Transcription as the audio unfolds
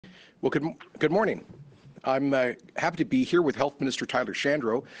Well, good morning. I'm happy to be here with Health Minister Tyler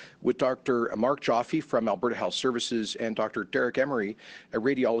Shandro, with Dr. Mark Joffe from Alberta Health Services and Dr. Derek Emery, a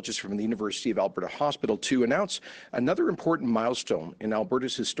radiologist from the University of Alberta Hospital, to announce another important milestone in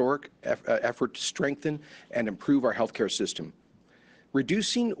Alberta's historic effort to strengthen and improve our healthcare system.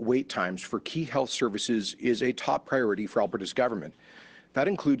 Reducing wait times for key health services is a top priority for Alberta's government. That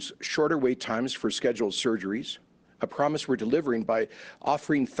includes shorter wait times for scheduled surgeries, a promise we're delivering by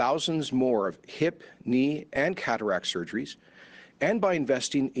offering thousands more of hip, knee, and cataract surgeries, and by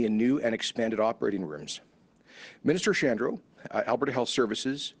investing in new and expanded operating rooms. Minister Shandro, Alberta Health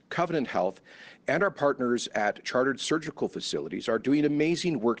Services, Covenant Health, and our partners at Chartered Surgical Facilities are doing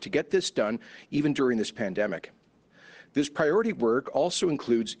amazing work to get this done even during this pandemic. This priority work also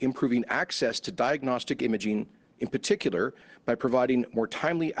includes improving access to diagnostic imaging, in particular by providing more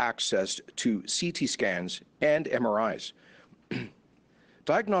timely access to CT scans and MRIs.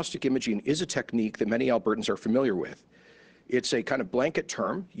 Diagnostic imaging is a technique that many Albertans are familiar with. It's a kind of blanket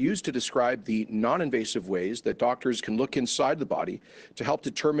term used to describe the non-invasive ways that doctors can look inside the body to help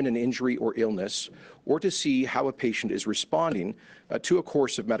determine an injury or illness, or to see how a patient is responding to a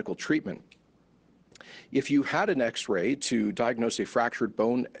course of medical treatment. If you had an X-ray to diagnose a fractured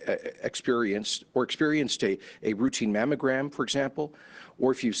bone experienced a routine mammogram, for example,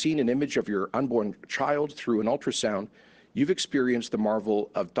 or if you've seen an image of your unborn child through an ultrasound, you've experienced the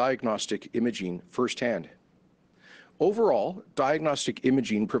marvel of diagnostic imaging firsthand. Overall, diagnostic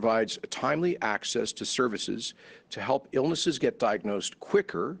imaging provides timely access to services to help illnesses get diagnosed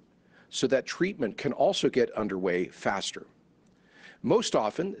quicker so that treatment can also get underway faster. Most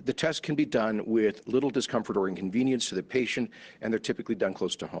often, the test can be done with little discomfort or inconvenience to the patient, and they're typically done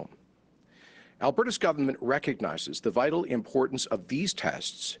close to home. Alberta's government recognizes the vital importance of these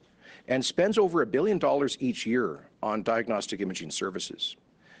tests and spends over $1 billion each year on diagnostic imaging services.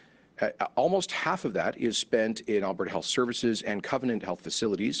 Almost half of that is spent in Alberta Health Services and Covenant Health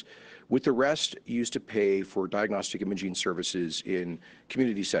facilities, with the rest used to pay for diagnostic imaging services in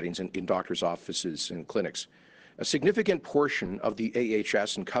community settings and in doctors' offices and clinics. A significant portion of the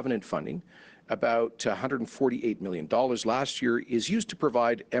AHS and Covenant funding, about $148 million last year, is used to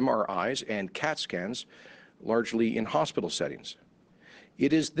provide MRIs and CAT scans, largely in hospital settings.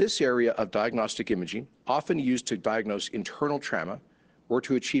 It is this area of diagnostic imaging, often used to diagnose internal trauma or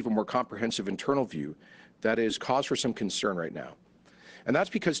to achieve a more comprehensive internal view, that is cause for some concern right now. And that's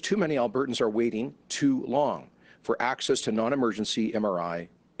because too many Albertans are waiting too long for access to non-emergency MRI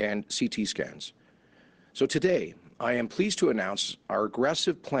and CT scans. So today, I am pleased to announce our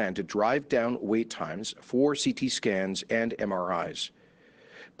aggressive plan to drive down wait times for CT scans and MRIs.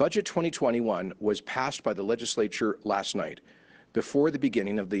 Budget 2021 was passed by the legislature last night, before the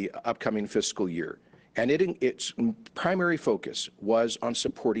beginning of the upcoming fiscal year, and its primary focus was on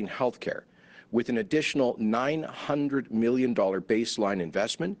supporting healthcare, with an additional $900 million baseline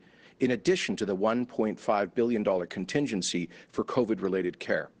investment, in addition to the $1.5 billion contingency for COVID-related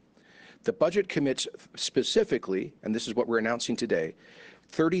care. The budget commits specifically, and this is what we're announcing today,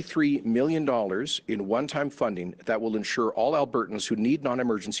 $33 million in one-time funding that will ensure all Albertans who need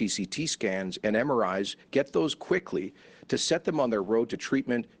non-emergency CT scans and MRIs get those quickly to set them on their road to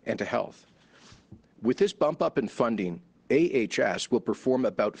treatment and to health. With this bump up in funding, AHS will perform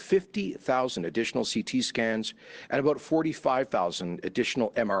about 50,000 additional CT scans and about 45,000 additional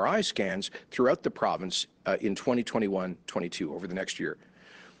MRI scans throughout the province in 2021-22 over the next year.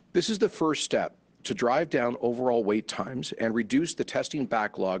 This is the first step to drive down overall wait times and reduce the testing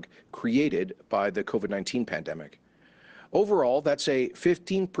backlog created by the COVID-19 pandemic. Overall, that's a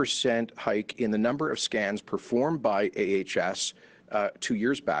 15% hike in the number of scans performed by AHS 2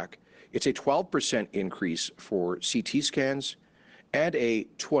 years back. It's a 12% increase for CT scans and a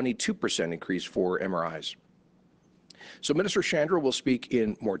 22% increase for MRIs. So Minister Shandro will speak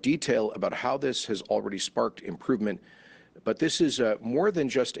in more detail about how this has already sparked improvement, but this is more than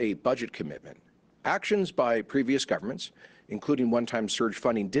just a budget commitment. Actions by previous governments, including one-time surge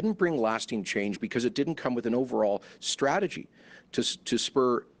funding, didn't bring lasting change because it didn't come with an overall strategy to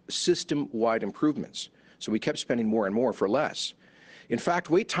spur system-wide improvements. So we kept spending more and more for less. In fact,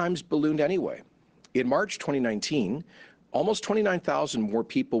 wait times ballooned anyway. In March 2019, almost 29,000 more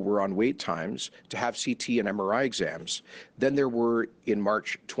people were on wait times to have CT and MRI exams than there were in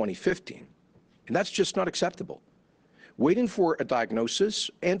March 2015. And that's just not acceptable. Waiting for a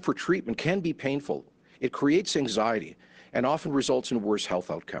diagnosis and for treatment can be painful. It creates anxiety and often results in worse health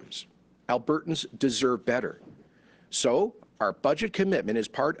outcomes. Albertans deserve better. So our budget commitment is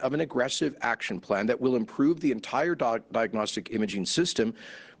part of an aggressive action plan that will improve the entire diagnostic imaging system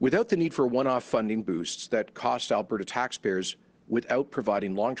without the need for one-off funding boosts that cost Alberta taxpayers without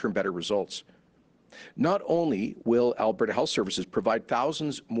providing long-term better results. Not only will Alberta Health Services provide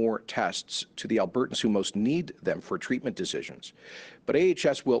thousands more tests to the Albertans who most need them for treatment decisions, but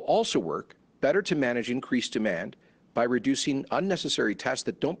AHS will also work better to manage increased demand by reducing unnecessary tests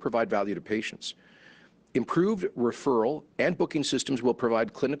that don't provide value to patients. Improved referral and booking systems will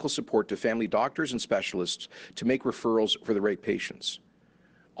provide clinical support to family doctors and specialists to make referrals for the right patients.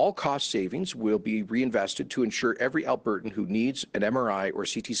 All cost savings will be reinvested to ensure every Albertan who needs an MRI or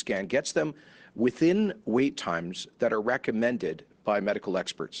CT scan gets them within wait times that are recommended by medical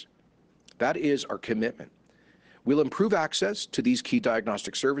experts. That is our commitment. We'll improve access to these key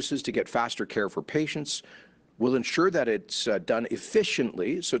diagnostic services to get faster care for patients. We'll ensure that it's done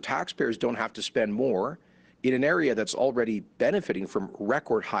efficiently so taxpayers don't have to spend more in an area that's already benefiting from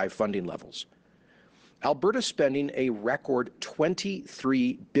record high funding levels. Alberta's spending a record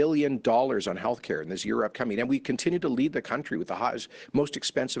 $23 billion on healthcare in this year upcoming, and we continue to lead the country with the highest, most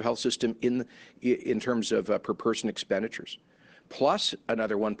expensive health system in terms of per person expenditures, plus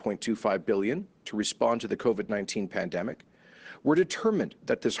another $1.25 billion to respond to the COVID-19 pandemic. We're determined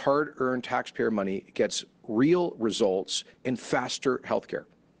that this hard-earned taxpayer money gets real results in faster healthcare.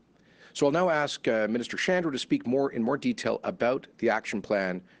 So I'll now ask Minister Shandro to speak in more detail about the action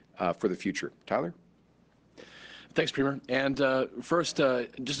plan for the future. Tyler? Thanks, Premier. And first,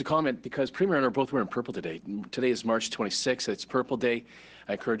 just a comment, because Premier and I are both wearing purple today. Today is March 26th. It's Purple Day.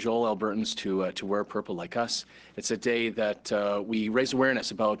 I encourage all Albertans to wear purple like us. It's a day that we raise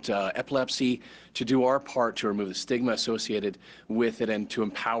awareness about epilepsy, to do our part to remove the stigma associated with it and to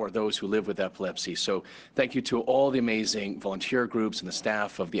empower those who live with epilepsy. So thank you to all the amazing volunteer groups and the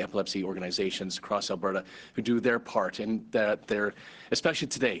staff of the epilepsy organizations across Alberta who do their part, and that they're, especially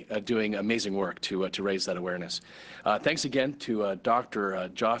today, doing amazing work to raise that awareness. Thanks again to Dr.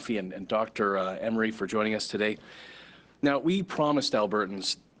 Joffe and Dr. Emery for joining us today. Now, we promised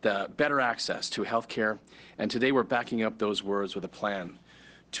Albertans better access to health care, and today we're backing up those words with a plan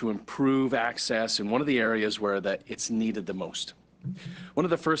to improve access in one of the areas where it's needed the most. One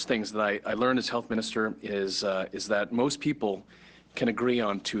of the first things that I learned as health minister is that most people can agree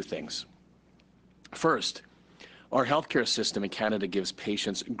on two things. First, our healthcare system in Canada gives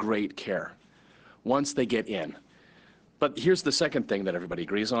patients great care once they get in. But here's the second thing that everybody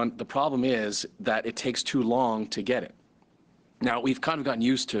agrees on. The problem is that it takes too long to get it. Now, we've kind of gotten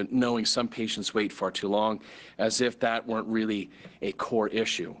used to knowing some patients wait far too long, as if that weren't really a core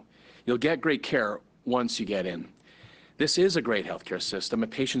issue. You'll get great care once you get in. This is a great healthcare system,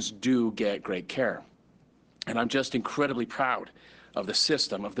 and patients do get great care. And I'm just incredibly proud of the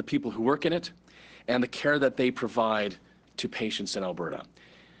system, of the people who work in it, and the care that they provide to patients in Alberta.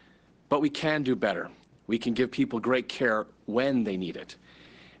 But we can do better. We can give people great care when they need it.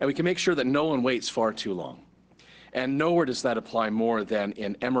 And we can make sure that no one waits far too long. And nowhere does that apply more than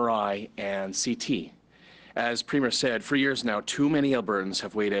in MRI and CT. As Premier said, for years now, too many Albertans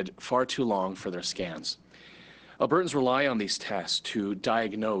have waited far too long for their scans. Albertans rely on these tests to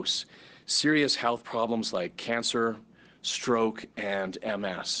diagnose serious health problems like cancer, stroke, and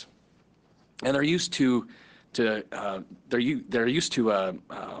MS. And they're used to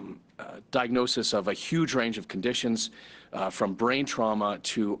diagnosis of a huge range of conditions, from brain trauma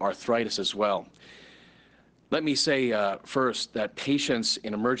to arthritis as well. Let me say first that patients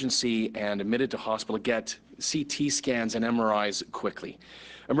in emergency and admitted to hospital get CT scans and MRIs quickly.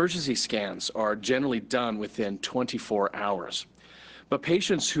 Emergency scans are generally done within 24 hours. But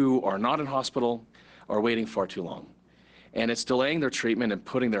patients who are not in hospital are waiting far too long. And it's delaying their treatment and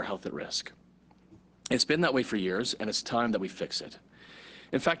putting their health at risk. It's been that way for years, and it's time that we fix it.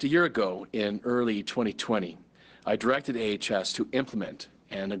 In fact, a year ago, in early 2020, I directed AHS to implement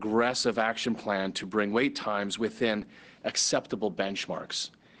an aggressive action plan to bring wait times within acceptable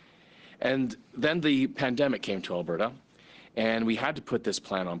benchmarks. And then the pandemic came to Alberta, and we had to put this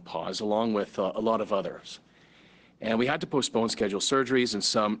plan on pause, along with a lot of others. And we had to postpone scheduled surgeries and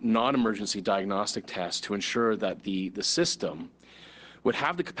some non-emergency diagnostic tests to ensure that the system would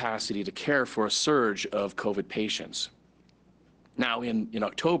have the capacity to care for a surge of COVID patients. Now, in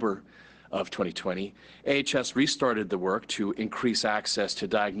October of 2020, AHS restarted the work to increase access to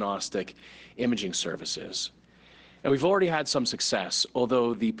diagnostic imaging services. And we've already had some success,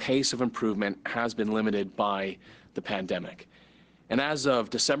 although the pace of improvement has been limited by the pandemic. And as of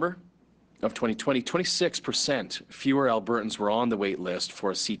December of 2020, 26% fewer Albertans were on the wait list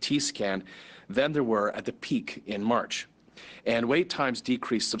for a CT scan than there were at the peak in March. And wait times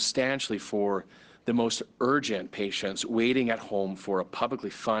decreased substantially for the most urgent patients waiting at home for a publicly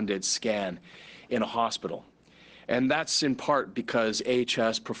funded scan in a hospital. And that's in part because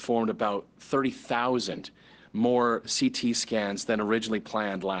AHS performed about 30,000 more CT scans than originally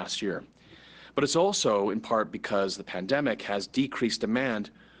planned last year. But it's also in part because the pandemic has decreased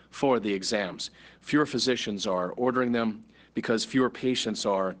demand for the exams. Fewer physicians are ordering them because fewer patients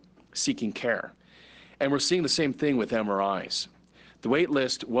are seeking care. And we're seeing the same thing with MRIs. The wait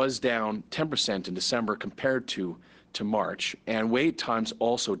list was down 10% in December compared to March, and wait times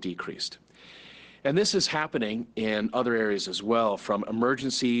also decreased. And this is happening in other areas as well, from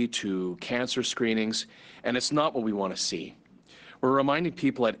emergency to cancer screenings, and it's not what we want to see. We're reminding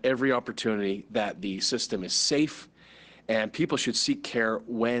people at every opportunity that the system is safe and people should seek care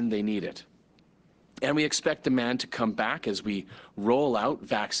when they need it. And we expect demand to come back as we roll out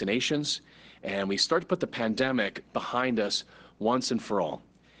vaccinations and we start to put the pandemic behind us once and for all.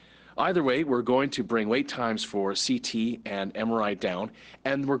 Either way, we're going to bring wait times for CT and MRI down,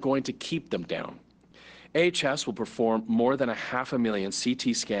 and we're going to keep them down. AHS will perform more than 500,000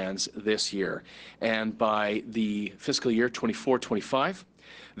 CT scans this year, and by the fiscal year 24-25,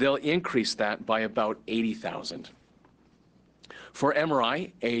 they'll increase that by about 80,000. For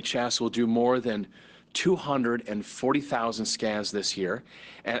MRI, AHS will do more than 240,000 scans this year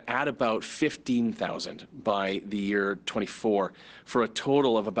and add about 15,000 by the year 24 for a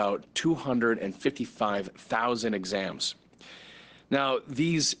total of about 255,000 exams. Now,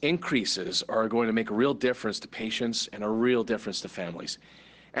 these increases are going to make a real difference to patients and a real difference to families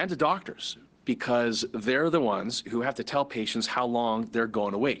and to doctors, because they're the ones who have to tell patients how long they're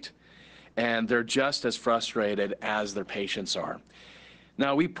going to wait. And they're just as frustrated as their patients are.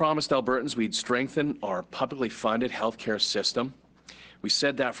 Now, we promised Albertans we'd strengthen our publicly funded healthcare system. We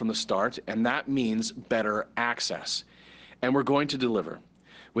said that from the start, and that means better access. And we're going to deliver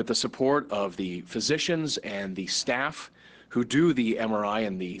with the support of the physicians and the staff who do the MRI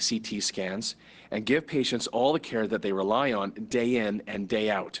and the CT scans and give patients all the care that they rely on day in and day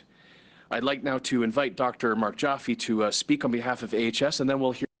out. I'd like now to invite Dr. Mark Joffe to speak on behalf of AHS, and then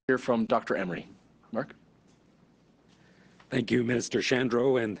we'll hear from Dr. Emery. Mark? Thank you, Minister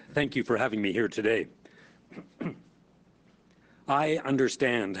Shandro, and thank you for having me here today. I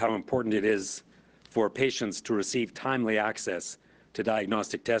understand how important it is for patients to receive timely access to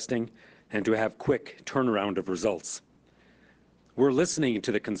diagnostic testing and to have quick turnaround of results. We're listening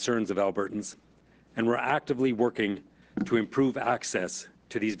to the concerns of Albertans, and we're actively working to improve access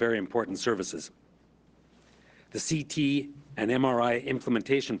to these very important services. The CT and MRI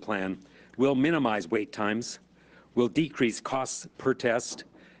implementation plan will minimize wait times, will decrease costs per test,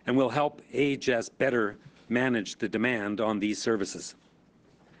 and will help AHS better manage the demand on these services.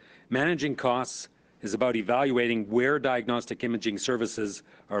 Managing costs is about evaluating where diagnostic imaging services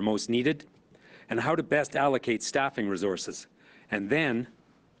are most needed and how to best allocate staffing resources, and then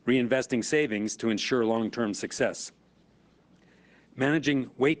reinvesting savings to ensure long-term success. Managing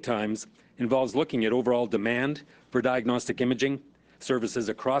wait times involves looking at overall demand for diagnostic imaging services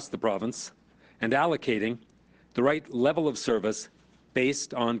across the province and allocating the right level of service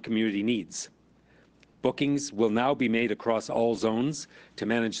based on community needs. Bookings will now be made across all zones to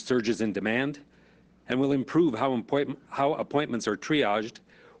manage surges in demand and will improve how appointments are triaged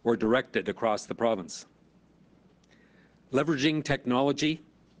or directed across the province. Leveraging technology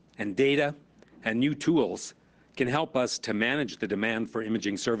and data and new tools can help us to manage the demand for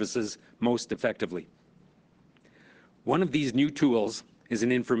imaging services most effectively. One of these new tools is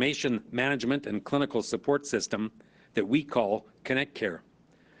an information management and clinical support system that we call Connect Care.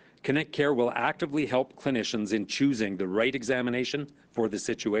 Connect Care will actively help clinicians in choosing the right examination for the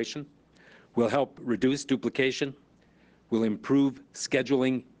situation, will help reduce duplication, will improve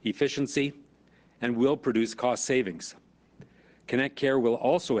scheduling efficiency, and will produce cost savings. Connect Care will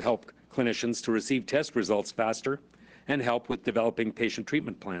also help clinicians to receive test results faster and help with developing patient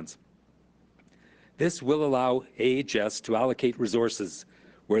treatment plans. This will allow AHS to allocate resources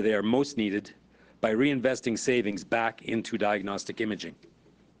where they are most needed by reinvesting savings back into diagnostic imaging.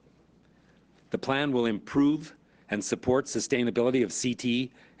 The plan will improve and support sustainability of CT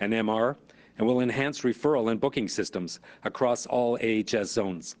and MR and will enhance referral and booking systems across all AHS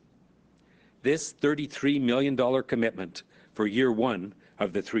zones. This $33 million commitment for year one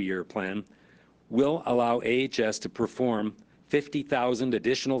of the 3-year plan will allow AHS to perform 50,000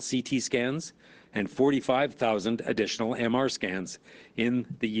 additional CT scans and 45,000 additional MR scans in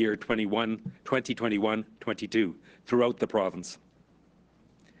the year 2021-22 throughout the province.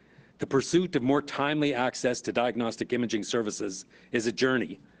 The pursuit of more timely access to diagnostic imaging services is a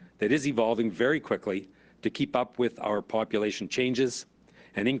journey that is evolving very quickly to keep up with our population changes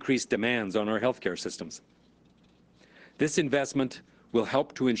and increased demands on our healthcare systems. This investment will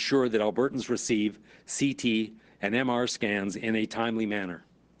help to ensure that Albertans receive CT and MR scans in a timely manner.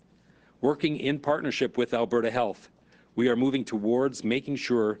 Working in partnership with Alberta Health, we are moving towards making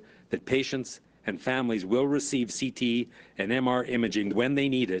sure that patients and families will receive CT and MR imaging when they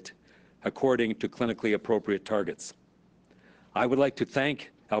need it, according to clinically appropriate targets. I would like to thank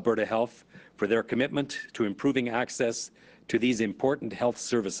Alberta Health for their commitment to improving access to these important health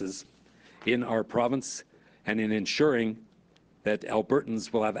services in our province and in ensuring that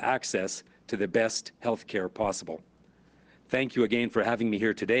Albertans will have access to the best health care possible. Thank you again for having me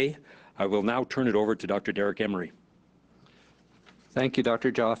here today. I will now turn it over to Dr. Derek Emery. Thank you,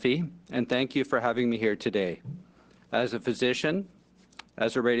 Dr. Joffe, and thank you for having me here today. As a physician,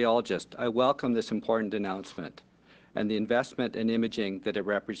 as a radiologist, I welcome this important announcement and the investment in imaging that it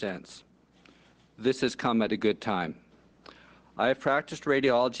represents. This has come at a good time. I have practiced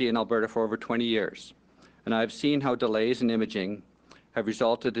radiology in Alberta for over 20 years, and I have seen how delays in imaging have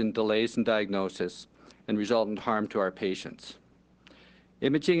resulted in delays in diagnosis and resultant harm to our patients.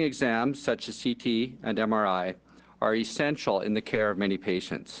 Imaging exams such as CT and MRI are essential in the care of many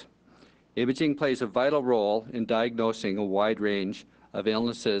patients. Imaging plays a vital role in diagnosing a wide range of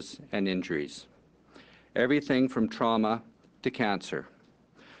illnesses and injuries, everything from trauma to cancer.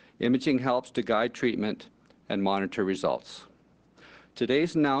 Imaging helps to guide treatment and monitor results.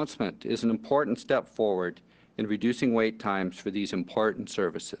 Today's announcement is an important step forward in reducing wait times for these important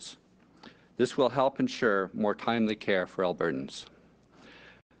services. This will help ensure more timely care for Albertans.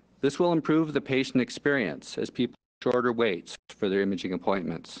 This will improve the patient experience as people have shorter waits for their imaging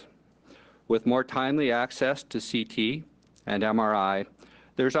appointments. With more timely access to CT and MRI,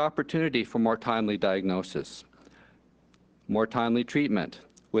 there's opportunity for more timely diagnosis, more timely treatment.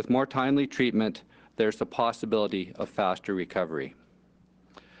 With more timely treatment, there's the possibility of faster recovery.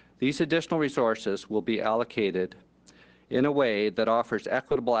 These additional resources will be allocated in a way that offers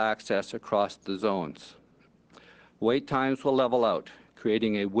equitable access across the zones. Wait times will level out,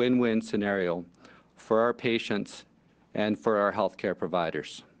 creating a win-win scenario for our patients and for our healthcare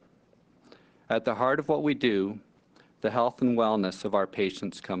providers. At the heart of what we do, the health and wellness of our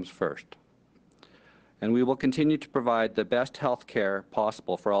patients comes first. And we will continue to provide the best health care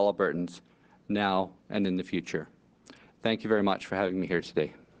possible for all Albertans now and in the future. Thank you very much for having me here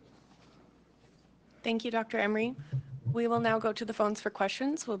today. Thank you, Dr. Emery. We will now go to the phones for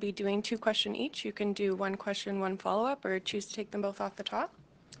questions. We'll be doing 2 questions each. You can do 1 question, 1 follow-up, or choose to take them both off the top.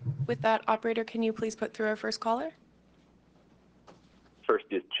 With that, operator, can you please put through our first caller? First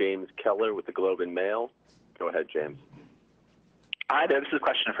is James Keller with the Globe and Mail. Go ahead, James. Hi there, this is a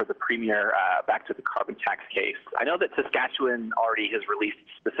question for the Premier back to the carbon tax case. I know that Saskatchewan already has released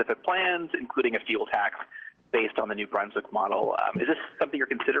specific plans, including a fuel tax based on the New Brunswick model. Is this something you're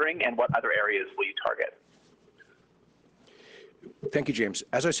considering, and what other areas will you target? Thank you, James.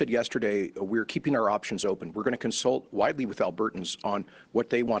 As I said yesterday, we're keeping our options open. We're going to consult widely with Albertans on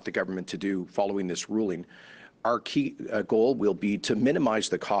what they want the government to do following this ruling. Our key goal will be to minimize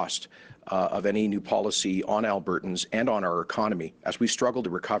the cost of any new policy on Albertans and on our economy as we struggle to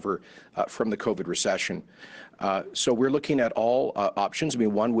recover from the COVID recession. So we're looking at all options. I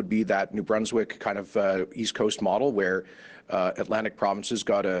mean, one would be that New Brunswick kind of East Coast model where Atlantic provinces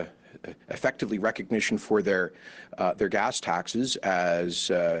got effectively recognition for their gas taxes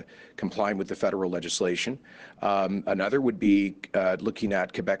as complying with the federal legislation. Another would be looking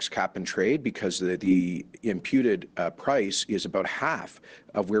at Quebec's cap and trade, because the imputed price is about half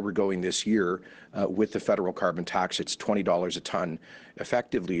of where we're going this year with the federal carbon tax. It's $20 a ton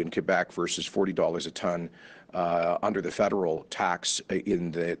effectively in Quebec versus $40 a ton under the federal tax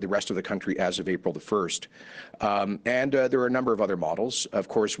in the rest of the country as of April the 1st. And there are a number of other models. Of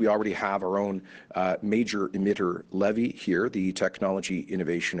course, we already have our own major emitter levy here, the Technology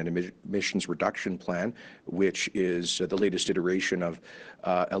Innovation and Emissions Reduction Plan, which is the latest iteration of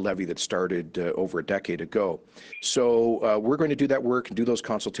a levy that started over a decade ago. So we're going to do that work and do those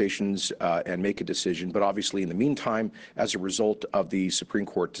consultations and make a decision. But obviously, in the meantime, as a result of the Supreme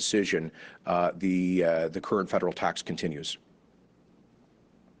Court decision, the current federal tax continues.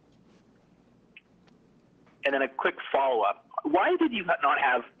 And then a quick follow-up. Why did you not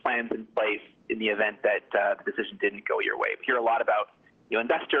have plans in place in the event that the decision didn't go your way? We hear a lot about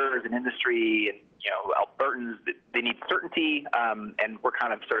investors and industry and Albertans. They need certainty, and we're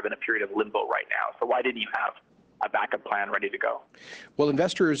kind of sort of in a period of limbo right now. So why didn't you have a backup plan ready to go? Well,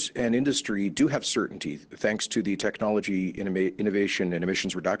 investors and industry do have certainty thanks to the Technology Innovation and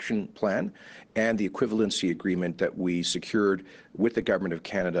Emissions Reduction Plan and the equivalency agreement that we secured with the Government of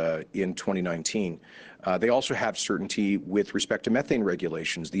Canada in 2019. They also have certainty with respect to methane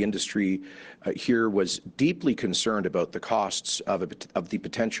regulations. The industry here was deeply concerned about the costs of the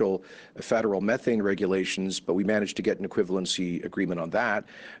potential federal methane regulations, but we managed to get an equivalency agreement on that,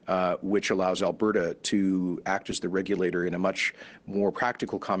 which allows Alberta to act as the regulator in a much more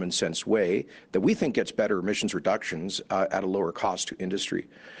practical, common sense way that we think gets better emissions reductions at a lower cost to industry.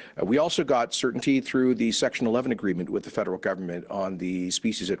 We also got certainty through the Section 11 agreement with the federal government on the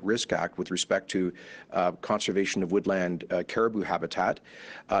Species at Risk Act with respect to conservation of woodland caribou habitat.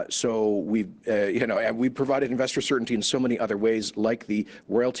 So we've, and we provided investor certainty in so many other ways, like the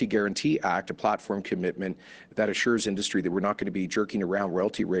Royalty Guarantee Act, a platform commitment that assures industry that we're not going to be jerking around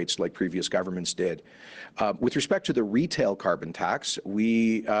royalty rates like previous governments did. With respect to the retail carbon tax,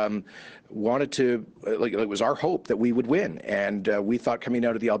 we wanted to, it was our hope that we would win, and we thought coming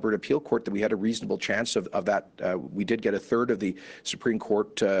out of the Alberta Appeal Court that we had a reasonable chance of that. We did get a third of the Supreme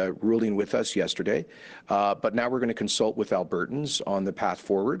Court ruling with us yesterday, but now we're going to consult with Albertans on the path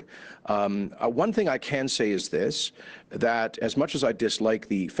forward. One thing I can say is this, that as much as I dislike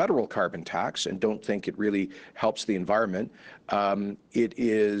the federal carbon tax and don't think it really helps the environment, it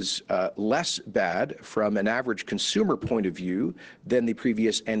is less bad from an average consumer point of view than the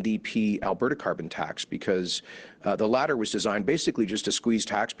previous NDP Alberta carbon tax, because the latter was designed basically just to squeeze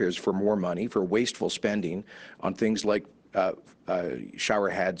taxpayers for more money, for wasteful spending on things like shower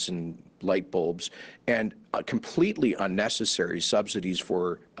heads and light bulbs, and completely unnecessary subsidies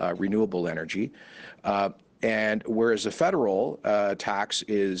for renewable energy. And whereas the federal tax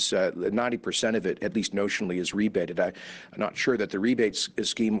is 90% of it, at least notionally, is rebated. I'm not sure that the rebates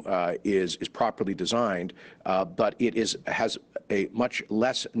scheme is properly designed, but it has a much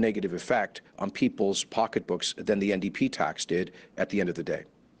less negative effect on people's pocketbooks than the NDP tax did at the end of the day.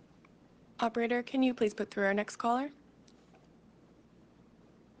 Operator, can you please put through our next caller?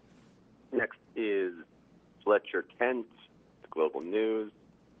 Next is Fletcher Kent, Global News.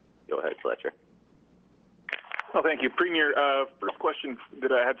 Go ahead, Fletcher. Well, thank you. Premier, first question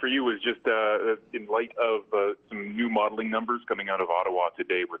that I had for you was just in light of some new modeling numbers coming out of Ottawa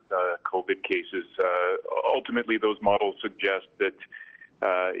today with COVID cases. Ultimately, those models suggest that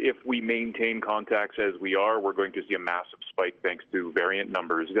if we maintain contacts as we are, we're going to see a massive spike thanks to variant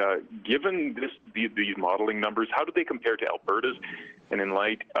numbers. Given these modeling numbers, how do they compare to Alberta's? And in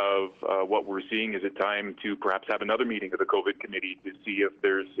light of what we're seeing, is it time to perhaps have another meeting of the COVID committee to see if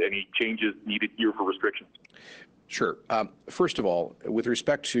there's any changes needed here for restrictions? Sure. First of all, with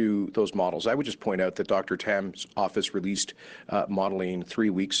respect to those models, I would just point out that Dr. Tam's office released modeling 3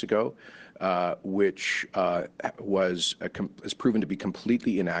 weeks ago, which has proven to be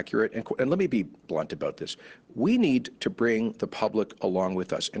completely inaccurate. And let me be blunt about this. We need to bring the public along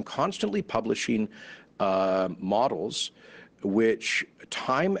with us, and constantly publishing models which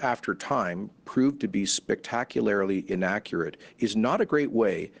time after time prove to be spectacularly inaccurate is not a great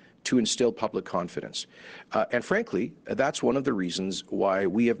way to instill public confidence. And frankly, that's one of the reasons why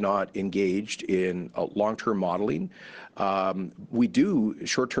we have not engaged in long-term modeling. We do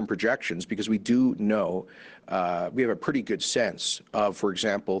short-term projections because we do know, we have a pretty good sense of, for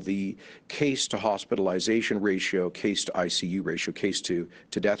example, the case to hospitalization ratio, case to ICU ratio, case to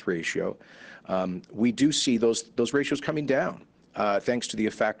death ratio. We do see those ratios coming down. Thanks to the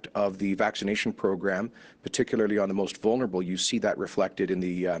effect of the vaccination program, particularly on the most vulnerable. You see that reflected in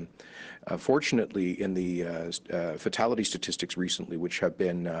the, fortunately, in the fatality statistics recently, which have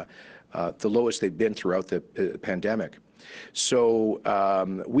been the lowest they've been throughout the pandemic. So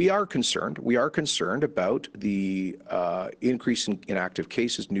we are concerned. We are concerned about the increase in active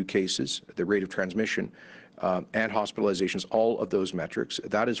cases, new cases, the rate of transmission, and hospitalizations, all of those metrics.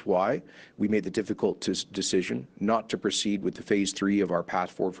 That is why we made the difficult decision not to proceed with the phase 3 of our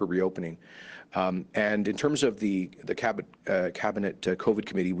path forward for reopening. And in terms of the cabinet COVID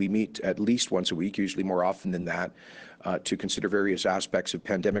committee, we meet at least once a week, usually more often than that, to consider various aspects of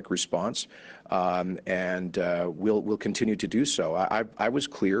pandemic response, and we'll continue to do so. I was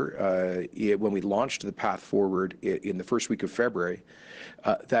clear when we launched the path forward in the first week of February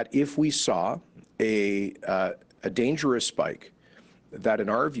that if we saw a dangerous spike that, in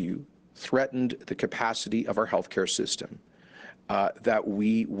our view, threatened the capacity of our healthcare system, that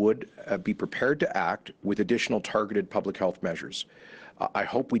we would be prepared to act with additional targeted public health measures. I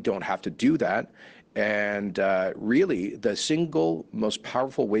hope we don't have to do that. And really, the single most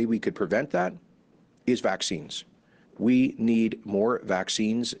powerful way we could prevent that is vaccines. We need more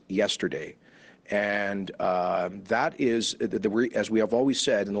vaccines yesterday. And that is, as we have always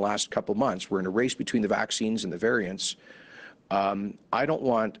said in the last couple of months, we're in a race between the vaccines and the variants. I don't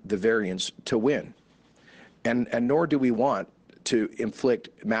want the variants to win. And nor do we want to inflict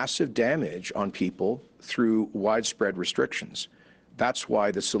massive damage on people through widespread restrictions. That's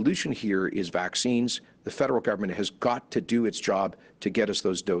why the solution here is vaccines. The federal government has got to do its job to get us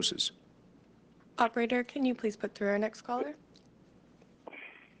those doses. Operator, can you please put through our next caller?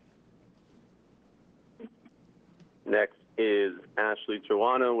 Next is Ashley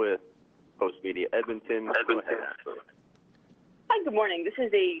Joanna with Post Media Edmonton. Go ahead, Ashley. Hi, good morning. This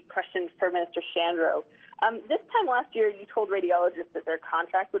is a question for Minister Shandro. This time last year, you told radiologists that their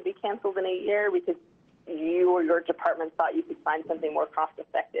contract would be canceled in a year because you or your department thought you could find something more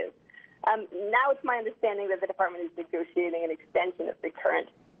cost-effective. Now it's my understanding that the department is negotiating an extension of the current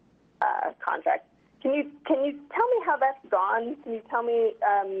contract. Can you tell me how that's gone? Can you tell me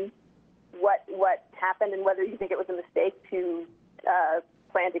what happened and whether you think it was a mistake to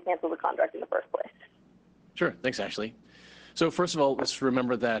plan to cancel the contract in the first place? Sure. Thanks, Ashley. So first of all, let's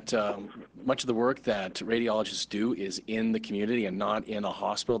remember that much of the work that radiologists do is in the community and not in a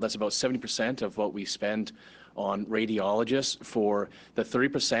hospital. That's about 70% of what we spend on radiologists. For the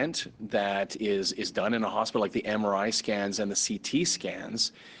 30% that is done in a hospital, like the MRI scans and the CT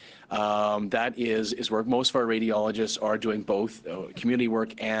scans, that is work. Most of our radiologists are doing both community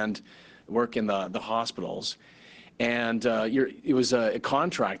work and work in the hospitals. And it was a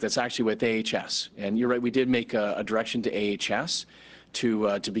contract that's actually with AHS. And you're right, we did make a direction to AHS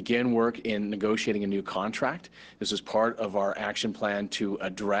to begin work in negotiating a new contract. This is part of our action plan to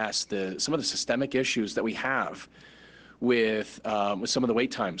address some of the systemic issues that we have with some of the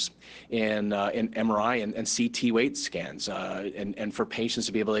wait times in MRI and CT wait scans, and for patients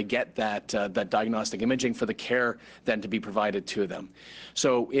to be able to get that diagnostic imaging for the care then to be provided to them.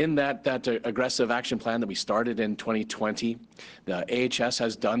 So in that aggressive action plan that we started in 2020, the AHS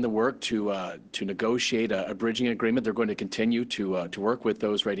has done the work to negotiate a bridging agreement. They're going to continue to work with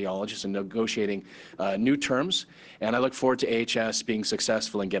those radiologists in negotiating new terms, and I look forward to AHS being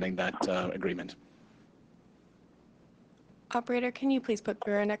successful in getting that agreement. Operator, can you please put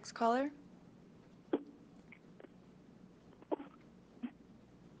through our next caller?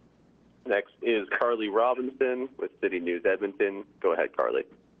 Next is Carly Robinson with City News Edmonton. Go ahead, Carly.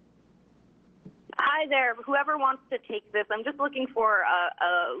 Hi there. Whoever wants to take this, I'm just looking for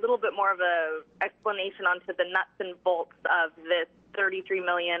a little bit more of an explanation onto the nuts and bolts of this $33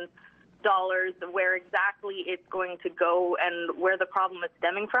 million, where exactly it's going to go and where the problem is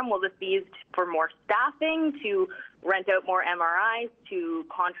stemming from. Will this be used for more staffing, to rent out more MRIs, to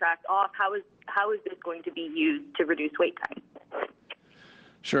contract off? How is this going to be used to reduce wait time?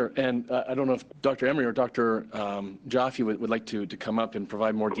 Sure, and I don't know if Dr. Emery or Dr. Joffe would like to come up and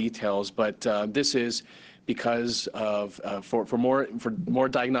provide more details, but this is because of for more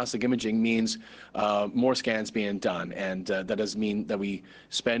diagnostic imaging means more scans being done, and that does mean that we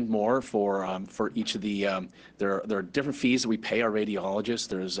spend more for each of the there are different fees that we pay our radiologists.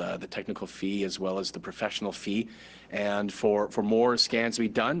 There's the technical fee as well as the professional fee, and for more scans to be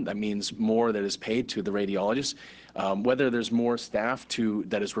done, that means more that is paid to the radiologists. Whether there's more staff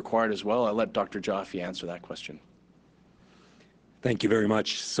that is required as well, I'll let Dr. Joffe answer that question. Thank you very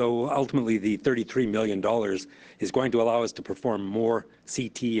much. So ultimately, the $33 million is going to allow us to perform more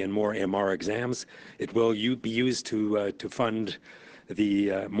CT and more MR exams. It will be used to fund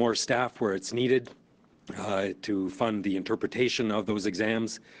the more staff where it's needed, to fund the interpretation of those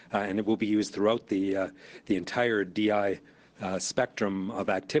exams, and it will be used throughout the entire DI spectrum of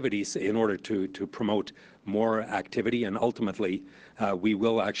activities in order to promote more activity, and ultimately we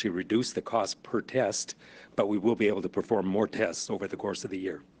will actually reduce the cost per test, but we will be able to perform more tests over the course of the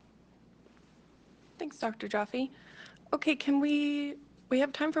year. Thanks, Dr. Joffe. Okay, we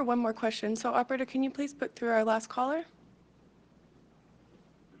have time for one more question. So operator, can you please put through our last caller?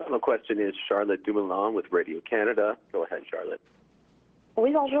 The question is Charlotte Dumoulin with Radio Canada. Go ahead, Charlotte.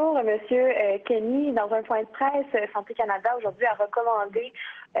 Oui, bonjour, Monsieur Kenney. Dans un point de presse, Santé Canada aujourd'hui a recommandé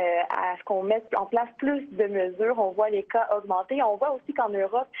à ce qu'on mette en place plus de mesures. On voit les cas augmenter. On voit aussi qu'en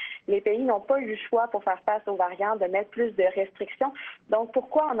Europe, les pays n'ont pas eu le choix pour faire face aux variants de mettre plus de restrictions. Donc,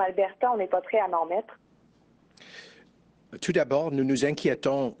 pourquoi en Alberta, on n'est pas prêt à en mettre? Tout d'abord, nous nous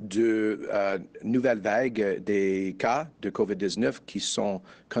inquiétons de nouvelles vagues des cas de COVID-19 qui sont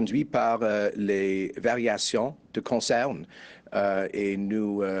conduits par les variations de concern et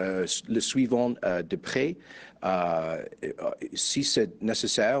nous le suivons de près. Si c'est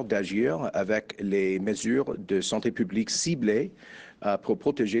nécessaire d'agir avec les mesures de santé publique ciblées pour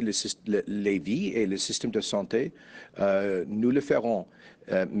protéger les vies et le système de santé, nous le ferons.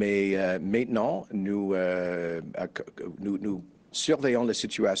 Mais maintenant, nous surveillons la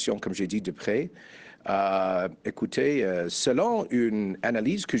situation, comme j'ai dit, de près. Écoutez, selon une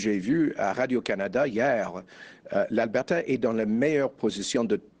analyse que j'ai vue à Radio-Canada hier, l'Alberta est dans la meilleure position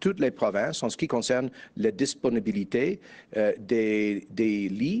de toutes les provinces en ce qui concerne la disponibilité des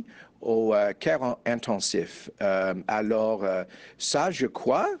lits au care intensif. Alors, ça, je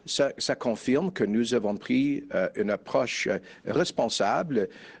crois, ça confirme que nous avons pris une approche responsable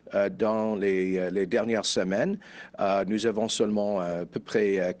dans les dernières semaines. Nous avons seulement à peu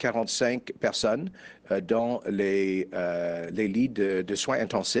près 45 personnes dans les lits de soins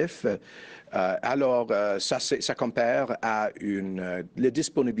intensifs. Alors, ça compare à la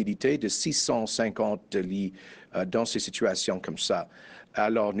disponibilité de 650 lits dans ces situations comme ça.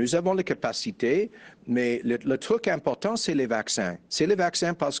 Alors, nous avons les capacités, mais le truc important, c'est les vaccins. C'est les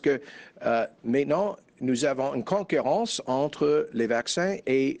vaccins parce que maintenant, nous avons une concurrence entre les vaccins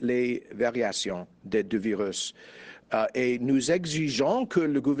et les variations du virus. Et nous exigeons que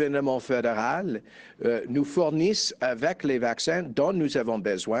le gouvernement fédéral nous fournisse avec les vaccins dont nous avons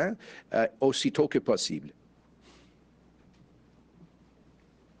besoin aussitôt que possible.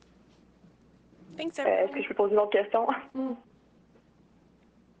 Est-ce que je peux poser une autre question?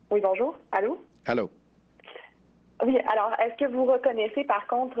 Oui, bonjour. Allô? Allô? Oui, alors, est-ce que vous reconnaissez, par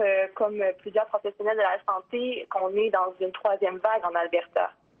contre, comme plusieurs professionnels de la santé, qu'on est dans une troisième vague en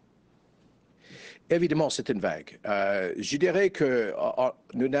Alberta? Évidemment, c'est une vague. Je dirais que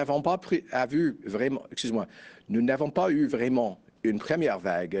nous n'avons pas nous n'avons pas eu vraiment une première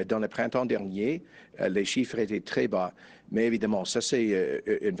vague dans le printemps dernier. Les chiffres étaient très bas. Mais évidemment, ça, c'est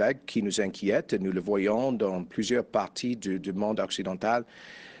une vague qui nous inquiète. Nous le voyons dans plusieurs parties du monde occidental.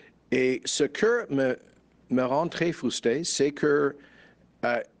 Et ce que me rend très frustré, c'est que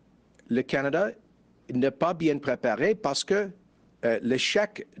le Canada n'est pas bien préparé parce que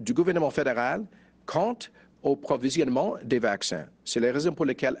l'échec du gouvernement fédéral compte au provisionnement des vaccins. C'est la raison pour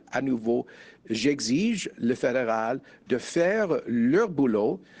laquelle, à nouveau, j'exige le fédéral de faire leur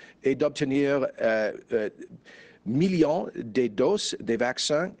boulot et d'obtenir millions de doses des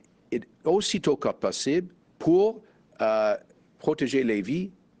vaccins aussitôt que possible pour protéger les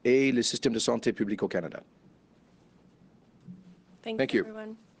vies et le système de santé publique au Canada. Thank you,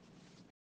 everyone.